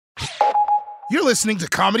You're listening to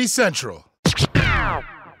Comedy Central.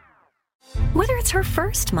 Whether it's her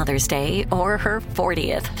first Mother's Day or her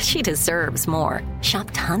 40th, she deserves more. Shop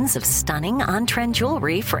tons of stunning on-trend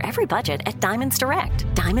jewelry for every budget at Diamonds Direct.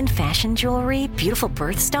 Diamond fashion jewelry, beautiful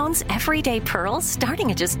birthstones, everyday pearls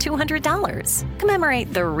starting at just $200.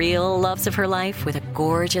 Commemorate the real loves of her life with a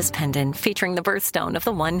gorgeous pendant featuring the birthstone of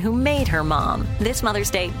the one who made her mom. This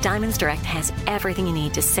Mother's Day, Diamonds Direct has everything you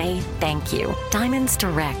need to say thank you. Diamonds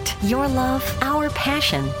Direct. Your love, our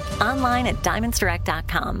passion. Online at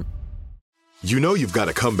diamondsdirect.com. You know you've got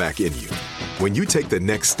a comeback in you. When you take the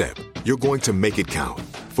next step, you're going to make it count.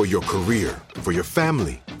 For your career, for your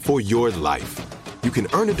family, for your life. You can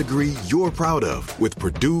earn a degree you're proud of with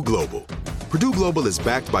Purdue Global. Purdue Global is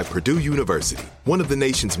backed by Purdue University, one of the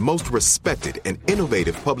nation's most respected and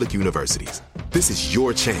innovative public universities. This is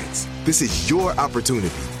your chance. This is your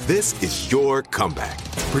opportunity. This is your comeback.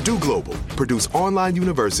 Purdue Global, Purdue's online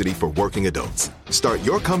university for working adults. Start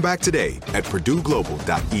your comeback today at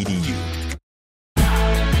purdueglobal.edu.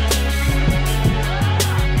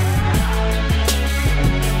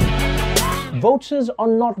 Voters are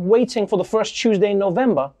not waiting for the first Tuesday in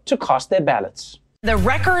November to cast their ballots. The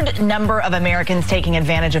record number of Americans taking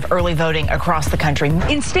advantage of early voting across the country.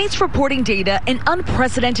 In states reporting data, an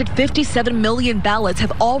unprecedented 57 million ballots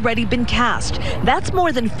have already been cast. That's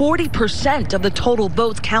more than 40% of the total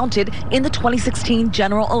votes counted in the 2016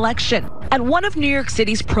 general election. At one of New York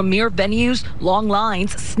City's premier venues, long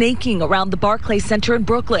lines snaking around the Barclays Center in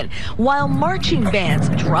Brooklyn, while marching bands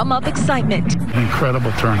drum up excitement.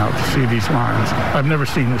 Incredible turnout to see these lines. I've never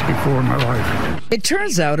seen this before in my life. It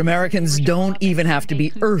turns out Americans don't even have to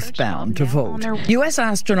be earthbound to vote. U.S.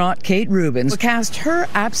 astronaut Kate Rubins cast her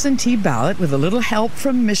absentee ballot with a little help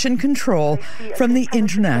from Mission Control from the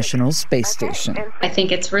International Space Station. I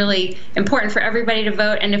think it's really important for everybody to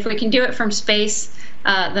vote, and if we can do it from space,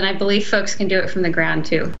 then I believe folks can do it from the ground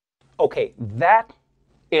too. Okay, that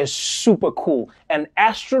is super cool. An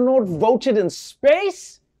astronaut voted in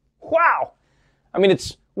space? Wow. I mean,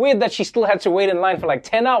 it's weird that she still had to wait in line for like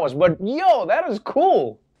 10 hours, but yo, that is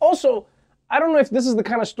cool. Also, I don't know if this is the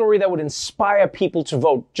kind of story that would inspire people to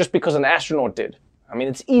vote just because an astronaut did. I mean,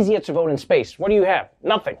 it's easier to vote in space. What do you have?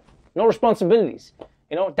 Nothing. No responsibilities.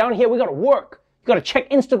 You know, down here we gotta work. You gotta check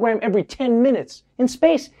Instagram every 10 minutes. In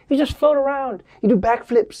space, you just float around. You do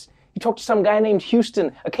backflips. You talk to some guy named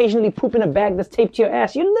Houston, occasionally poop in a bag that's taped to your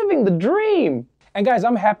ass. You're living the dream. And guys,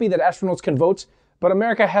 I'm happy that astronauts can vote, but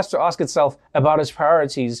America has to ask itself about its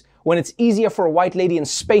priorities when it's easier for a white lady in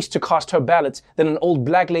space to cast her ballots than an old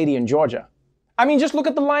black lady in Georgia. I mean, just look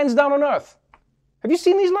at the lines down on Earth. Have you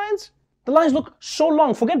seen these lines? The lines look so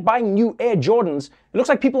long. Forget buying new Air Jordans. It looks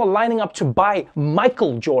like people are lining up to buy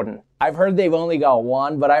Michael Jordan. I've heard they've only got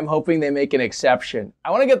one, but I'm hoping they make an exception. I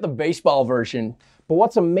want to get the baseball version. But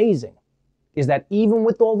what's amazing is that even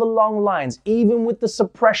with all the long lines, even with the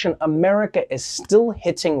suppression, America is still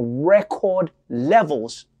hitting record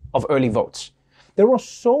levels of early votes. There are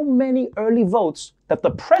so many early votes that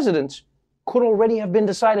the president could already have been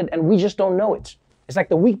decided and we just don't know it. It's like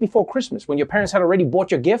the week before Christmas when your parents had already bought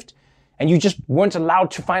your gift and you just weren't allowed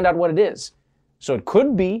to find out what it is. So it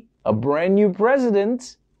could be a brand new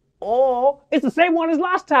president, or it's the same one as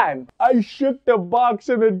last time. I shook the box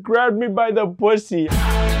and it grabbed me by the pussy.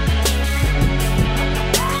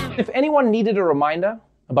 If anyone needed a reminder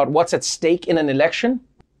about what's at stake in an election,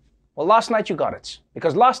 well, last night you got it.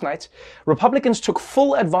 Because last night, Republicans took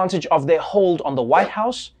full advantage of their hold on the White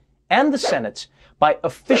House and the Senate by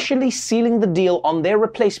officially sealing the deal on their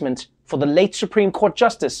replacement for the late Supreme Court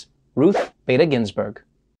Justice, Ruth Bader Ginsburg.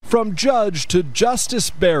 From judge to Justice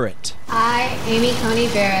Barrett. I, Amy Coney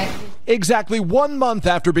Barrett. Exactly 1 month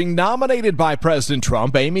after being nominated by President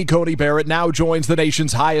Trump, Amy Coney Barrett now joins the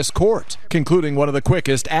nation's highest court, concluding one of the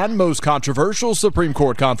quickest and most controversial Supreme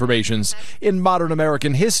Court confirmations in modern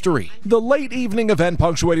American history. The late evening event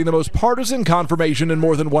punctuating the most partisan confirmation in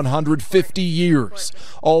more than 150 years.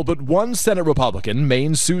 All but one Senate Republican,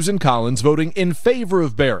 Maine's Susan Collins, voting in favor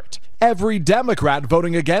of Barrett. Every Democrat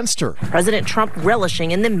voting against her. President Trump relishing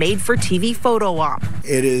in the made-for-TV photo op.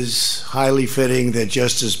 It is highly fitting that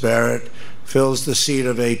Justice Barrett fills the seat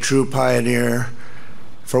of a true pioneer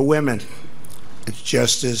for women. It's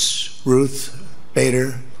Justice Ruth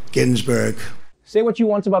Bader Ginsburg. Say what you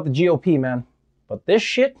want about the GOP, man, but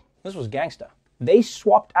this was gangster. They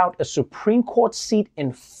swapped out a Supreme Court seat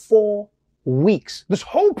in 4 weeks. This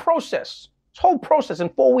whole process in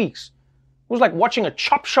 4 weeks. It was like watching a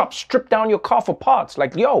chop shop strip down your car for parts.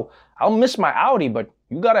 Like, yo, I'll miss my Audi, but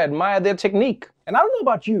you gotta admire their technique. And I don't know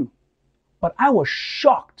about you, but I was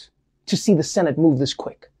shocked to see the Senate move this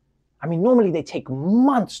quick. I mean, normally they take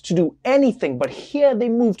months to do anything, but here they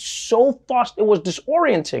moved so fast it was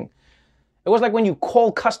disorienting. It was like when you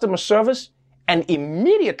call customer service and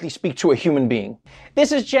immediately speak to a human being.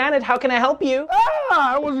 This is Janet, how can I help you?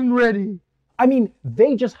 I wasn't ready. I mean,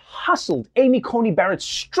 they just hustled Amy Coney Barrett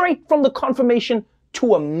straight from the confirmation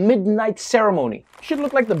to a midnight ceremony. Should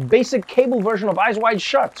look like the basic cable version of Eyes Wide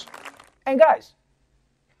Shut. And guys,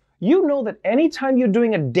 you know that anytime you're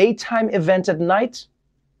doing a daytime event at night,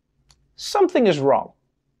 something is wrong.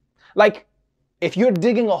 Like, if you're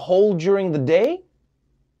digging a hole during the day,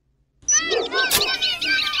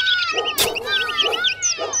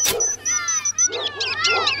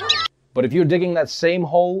 but if you're digging that same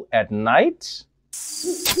hole at night,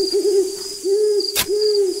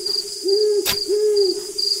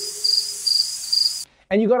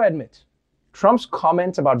 and you gotta admit, Trump's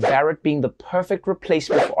comment about Barrett being the perfect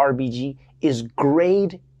replacement for RBG is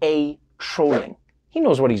grade A trolling. He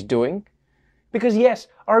knows what he's doing. Because yes,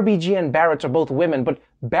 RBG and Barrett are both women, but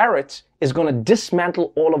Barrett is gonna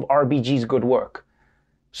dismantle all of RBG's good work.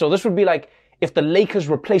 So this would be like if the Lakers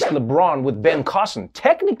replaced LeBron with Ben Carson.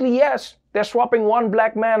 Technically, yes, they're swapping one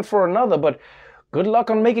black man for another, but good luck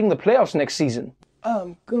on making the playoffs next season.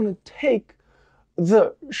 I'm gonna take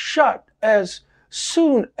the shot as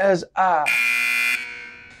soon as I...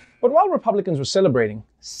 But while Republicans were celebrating,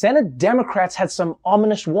 Senate Democrats had some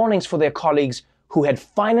ominous warnings for their colleagues who had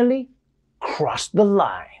finally crossed the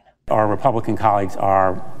line. Our Republican colleagues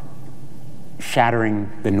are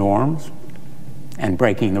shattering the norms and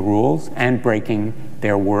breaking the rules and breaking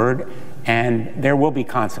their word, and there will be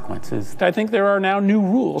consequences. I think there are now new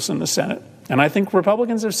rules in the Senate, and I think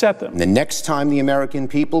Republicans have set them. The next time the American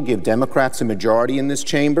people give Democrats a majority in this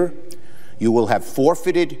chamber, you will have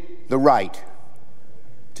forfeited the right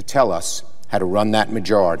to tell us how to run that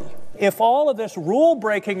majority. If all of this rule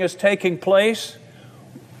breaking is taking place,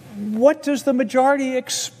 what does the majority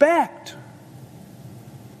expect?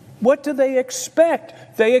 What do they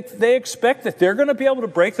expect? They expect that they're going to be able to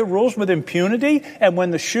break the rules with impunity, and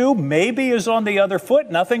when the shoe maybe is on the other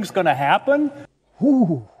foot, nothing's going to happen?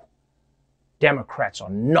 Ooh, Democrats are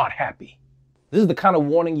not happy. This is the kind of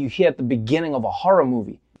warning you hear at the beginning of a horror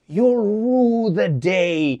movie. You'll rue the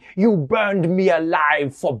day you burned me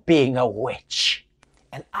alive for being a witch.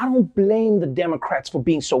 And I don't blame the Democrats for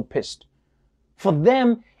being so pissed. For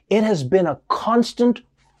them, it has been a constant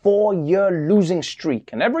 4-year losing streak.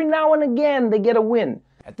 And every now and again, they get a win.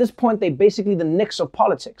 At this point, they're basically the Knicks of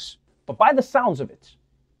politics. But by the sounds of it,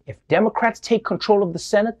 if Democrats take control of the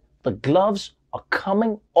Senate, the gloves are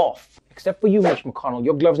coming off. Except for you, Mitch McConnell.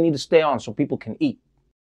 Your gloves need to stay on so people can eat.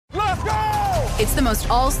 Let's go! It's the most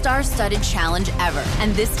all-star studded challenge ever.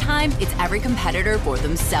 And this time, it's every competitor for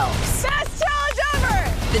themselves. Best challenge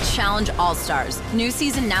ever! The Challenge All-Stars. New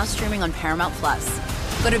season now streaming on Paramount+.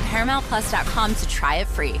 Go to ParamountPlus.com to try it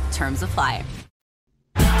free. Terms apply.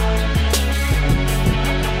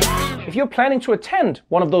 If you're planning to attend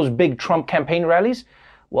one of those big Trump campaign rallies,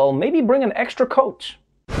 well, maybe bring an extra coat.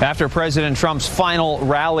 After President Trump's final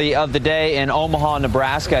rally of the day in Omaha,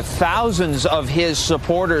 Nebraska, thousands of his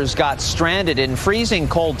supporters got stranded in freezing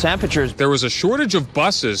cold temperatures. There was a shortage of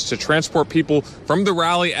buses to transport people from the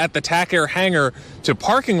rally at the TAC Air hangar to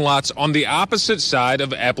parking lots on the opposite side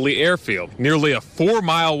of Eppley Airfield, nearly a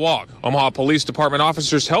 4-mile walk. Omaha Police Department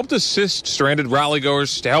officers helped assist stranded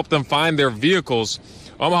rallygoers to help them find their vehicles.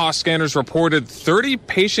 Omaha scanners reported 30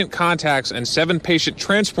 patient contacts and 7 patient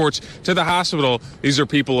transports to the hospital. These are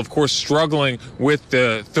people, of course, struggling with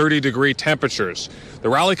the 30-degree temperatures. The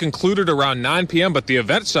rally concluded around 9 p.m., but the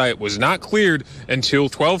event site was not cleared until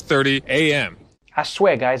 12:30 a.m. I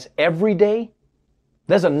swear, guys, every day,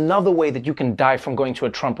 there's another way that you can die from going to a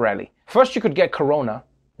Trump rally. First, you could get corona.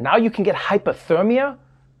 Now you can get hypothermia.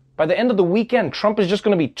 By the end of the weekend, Trump is just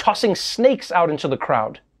going to be tossing snakes out into the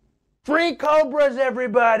crowd. Free cobras,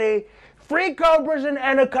 everybody! Free cobras and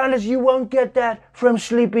anacondas. You won't get that from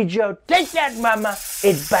Sleepy Joe. Take that, mama.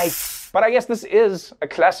 It bites. But I guess this is a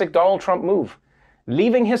classic Donald Trump move,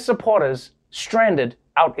 leaving his supporters stranded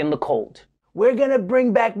out in the cold. We're gonna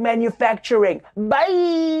bring back manufacturing.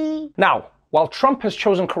 Bye! Now, while Trump has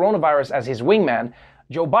chosen coronavirus as his wingman,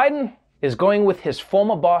 Joe Biden is going with his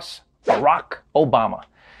former boss, Barack Obama.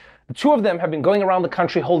 The two of them have been going around the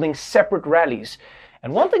country holding separate rallies.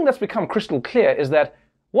 And one thing that's become crystal clear is that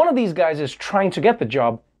one of these guys is trying to get the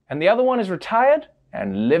job, and the other one is retired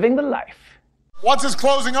and living the life. What's his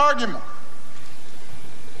closing argument?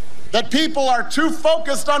 That people are too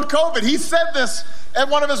focused on COVID. He said this at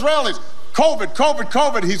one of his rallies. COVID, COVID,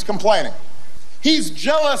 COVID, he's complaining. He's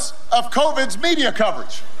jealous of COVID's media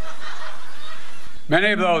coverage.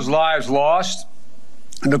 Many of those lives lost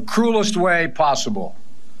in the cruelest way possible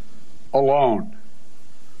alone.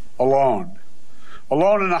 Alone.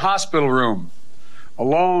 Alone in a hospital room.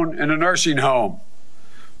 Alone in a nursing home.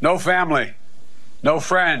 No family. No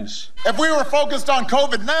friends. If we were focused on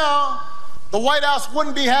COVID now, the White House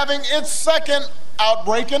wouldn't be having its second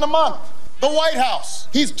outbreak in a month. The White House.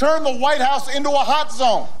 He's turned the White House into a hot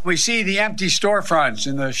zone. We see the empty storefronts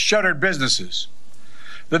and the shuttered businesses.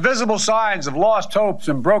 The visible signs of lost hopes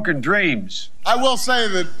and broken dreams. I will say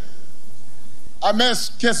that I miss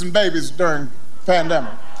kissing babies during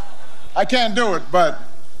pandemic. I can't do it, but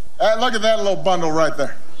look at that little bundle right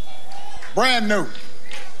there. Brand new.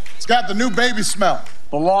 It's got the new baby smell.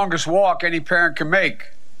 The longest walk any parent can make.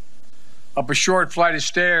 Up a short flight of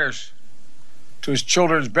stairs to his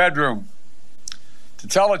children's bedroom. To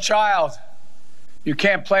tell a child, you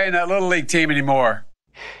can't play in that Little League team anymore.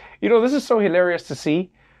 You know, this is so hilarious to see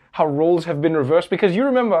how roles have been reversed, because you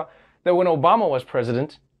remember that when Obama was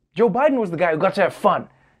president, Joe Biden was the guy who got to have fun,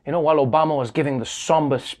 you know, while Obama was giving the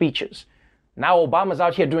somber speeches. Now Obama's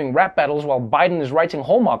out here doing rap battles while Biden is writing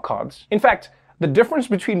Hallmark cards. In fact, the difference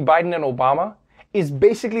between Biden and Obama is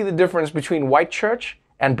basically the difference between white church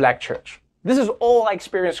and black church. This is all I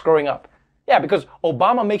experienced growing up. Yeah, because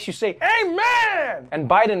Obama makes you say, Amen! And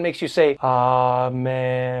Biden makes you say, Amen.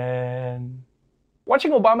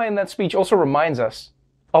 Watching Obama in that speech also reminds us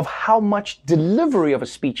of how much delivery of a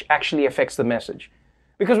speech actually affects the message.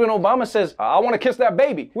 Because when Obama says, I want to kiss that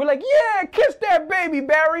baby, we're like, yeah, kiss that baby,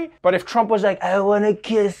 Barry. But if Trump was like, I want to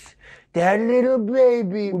kiss that little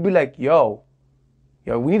baby, we'd be like, yo,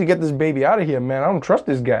 we need to get this baby out of here, man. I don't trust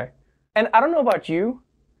this guy. And I don't know about you,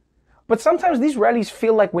 but sometimes these rallies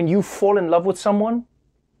feel like when you fall in love with someone,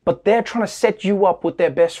 but they're trying to set you up with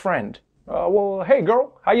their best friend. Well, hey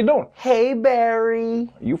girl, how you doing? Hey Barry.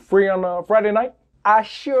 You free on Friday night? I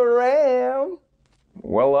sure am.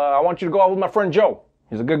 Well, I want you to go out with my friend Joe.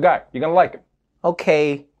 He's a good guy. You're gonna like him.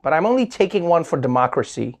 Okay, but I'm only taking one for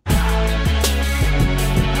democracy.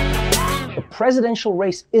 The presidential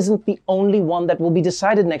race isn't the only one that will be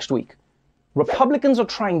decided next week. Republicans are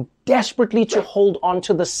trying desperately to hold on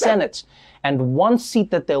to the Senate, and one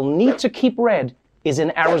seat that they'll need to keep red is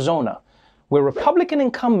in Arizona, where Republican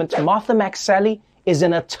incumbent Martha McSally is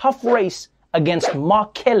in a tough race against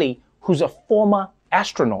Mark Kelly, who's a former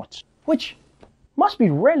astronaut, which must be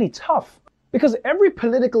really tough, because every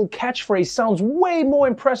political catchphrase sounds way more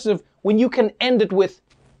impressive when you can end it with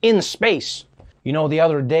in space. You know, the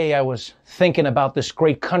other day I was thinking about this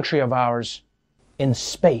great country of ours in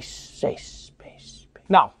space.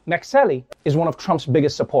 Now, McSally is one of Trump's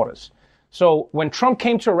biggest supporters. So when Trump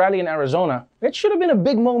came to a rally in Arizona, it should have been a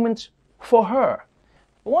big moment for her.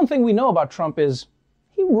 But one thing we know about Trump is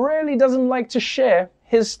he really doesn't like to share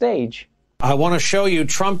his stage. I want to show you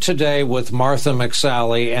Trump today with Martha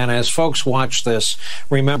McSally. And as folks watch this,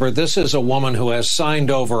 remember, this is a woman who has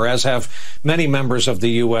signed over, as have many members of the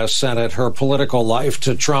U.S. Senate, her political life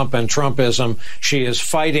to Trump and Trumpism. She is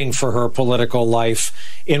fighting for her political life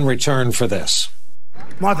in return for this.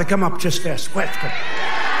 Martha, come up just fast. Quick.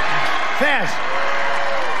 Fast.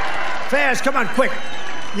 Fast, come on, quick.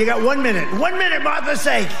 You got 1 minute. 1 minute, Martha's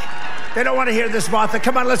sake. They don't want to hear this, Martha.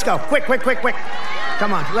 Come on, let's go. Quick.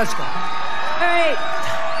 Come on, let's go. All right,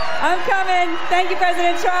 I'm coming. Thank you,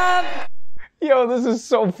 President Trump. Yo, this is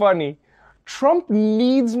so funny. Trump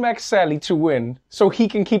needs McSally to win so he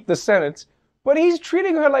can keep the Senate, but he's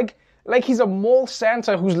treating her like he's a mall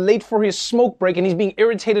Santa who's late for his smoke break and he's being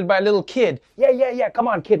irritated by a little kid. Yeah, come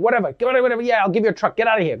on, kid, whatever, yeah, I'll give you a truck, get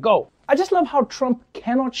out of here, go. I just love how Trump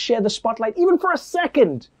cannot share the spotlight even for a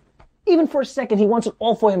second. Even for a second, he wants it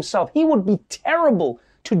all for himself. He would be terrible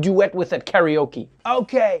to duet with at karaoke.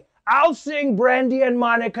 Okay, I'll sing Brandy and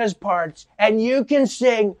Monica's parts, and you can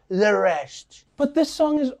sing the rest. But this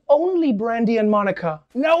song is only Brandy and Monica.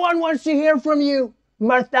 No one wants to hear from you,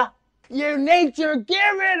 Martha. You need to give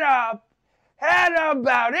it up. Had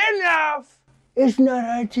about enough. It's not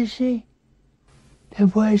hard to see. The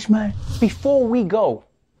boy's mine. Before we go,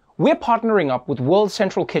 we're partnering up with World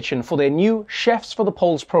Central Kitchen for their new Chefs for the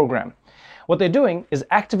Polls program. What they're doing is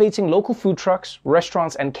activating local food trucks,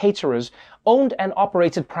 restaurants, and caterers owned and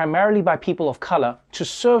operated primarily by people of color to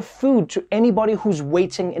serve food to anybody who's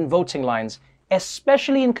waiting in voting lines,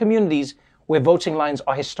 especially in communities where voting lines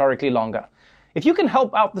are historically longer. If you can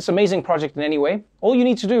help out this amazing project in any way, all you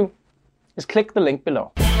need to do is click the link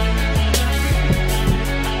below.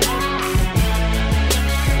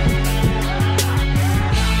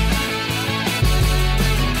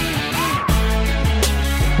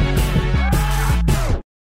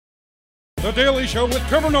 The Daily Show with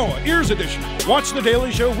Trevor Noah, Ears Edition. Watch The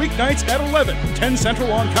Daily Show weeknights at 11, 10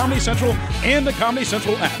 Central on Comedy Central and the Comedy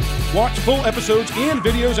Central app. Watch full episodes and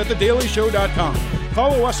videos at thedailyshow.com.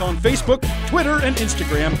 Follow us on Facebook, Twitter, and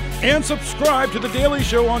Instagram, and subscribe to The Daily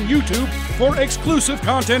Show on YouTube for exclusive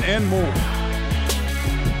content and more.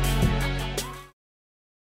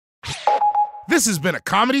 This has been a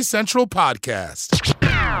Comedy Central podcast.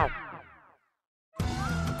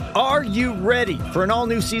 Are you ready for an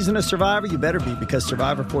all-new season of Survivor? You better be, because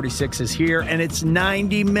Survivor 46 is here, and it's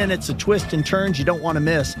 90 minutes of twists and turns you don't want to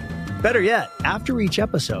miss. Better yet, after each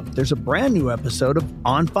episode, there's a brand new episode of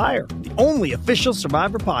On Fire, the only official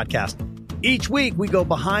Survivor podcast. Each week, we go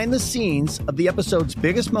behind the scenes of the episode's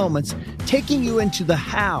biggest moments, taking you into the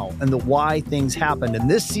how and the why things happened. And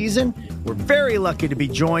this season, we're very lucky to be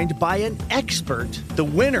joined by an expert, the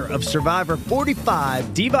winner of Survivor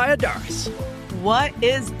 45, Dee Valladares. What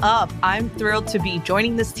is up? I'm thrilled to be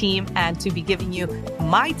joining this team and to be giving you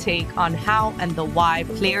my take on how and the why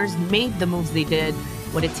players made the moves they did,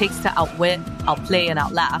 what it takes to outwit, outplay, and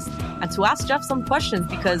outlast, and to ask Jeff some questions,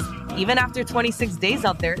 because even after 26 days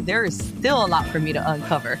out there, there is still a lot for me to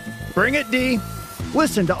uncover. Bring it, Dee.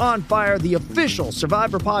 Listen to On Fire, the official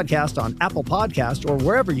Survivor podcast on Apple Podcasts or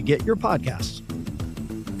wherever you get your podcasts.